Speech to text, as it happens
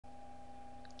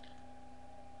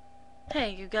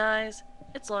Hey you guys,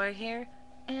 it's Laura here,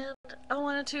 and I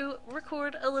wanted to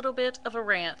record a little bit of a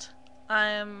rant.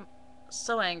 I'm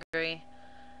so angry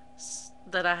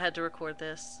that I had to record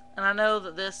this, and I know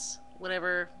that this,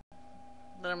 whatever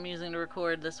that I'm using to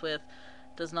record this with,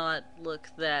 does not look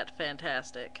that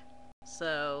fantastic.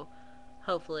 So,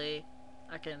 hopefully,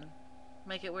 I can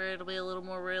make it where it'll be a little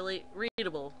more really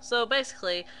readable. So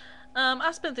basically,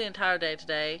 I spent the entire day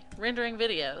today rendering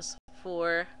videos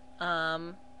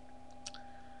um,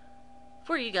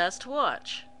 for you guys to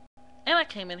watch. And I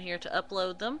came in here to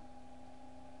upload them.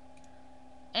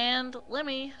 And let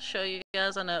me show you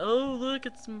guys. I know. Oh, look,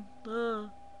 it's some.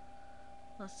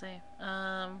 Let's see.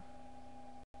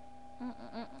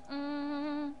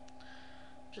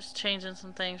 Just changing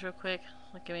some things real quick.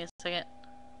 Give me a second.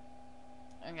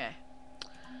 Okay.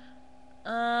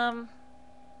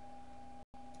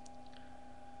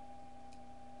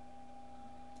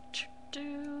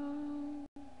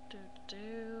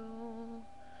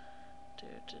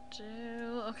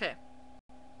 Okay.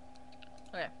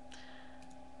 Okay.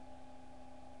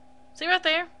 See right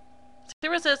there? See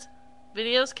where it says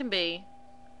videos can be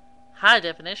high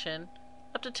definition,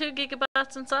 up to 2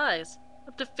 gigabytes in size,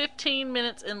 up to 15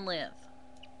 minutes in length.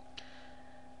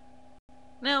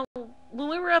 Now, when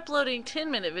we were uploading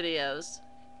 10-minute videos,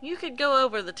 you could go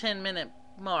over the 10-minute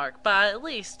mark by at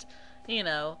least,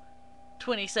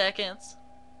 20 seconds.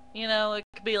 It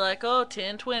could be like, oh,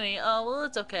 10, 20, oh, well,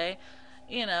 it's okay,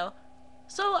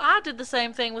 So I did the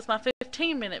same thing with my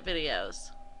 15-minute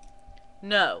videos.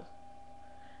 No.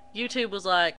 YouTube was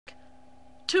like,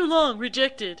 too long,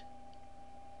 rejected.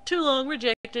 Too long,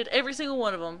 rejected, every single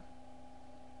one of them.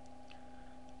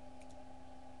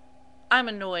 I'm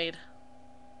annoyed.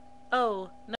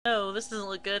 Oh, no, this doesn't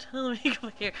look good. Let me go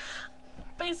here.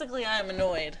 Basically, I'm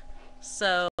annoyed.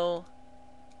 So,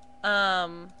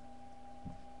 yeah,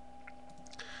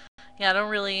 I don't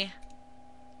really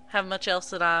have much else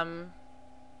that I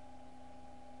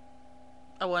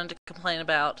wanted to complain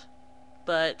about,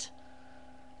 but,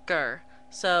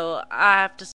 So, I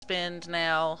have to spend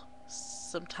now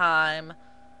some time,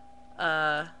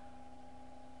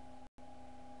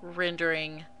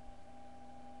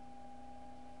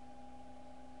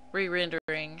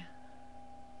 re-rendering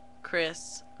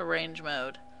Chris arrange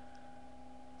mode.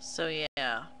 So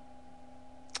yeah.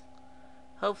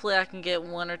 Hopefully I can get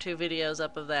 1 or 2 videos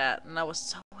up of that. And I was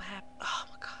so happy. Oh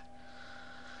my god.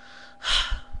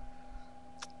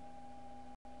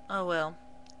 Oh well.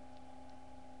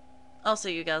 I'll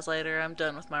see you guys later. I'm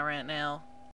done with my rant now.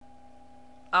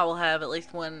 I will have at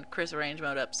least 1 Chris arrange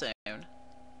mode up soon.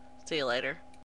 See you later.